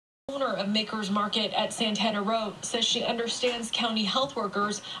Owner of Maker's Market at Santana Row says she understands county health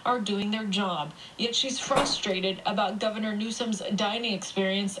workers are doing their job, yet she's frustrated about Governor Newsom's dining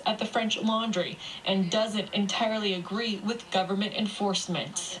experience at the French Laundry and doesn't entirely agree with government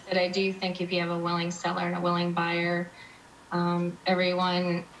enforcement. But I do think if you have a willing seller and a willing buyer,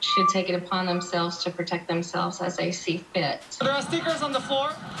 everyone should take it upon themselves to protect themselves as they see fit. There are stickers on the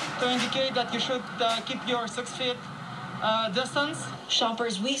floor to indicate that you should keep your 6 feet distance.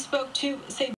 Shoppers we spoke to say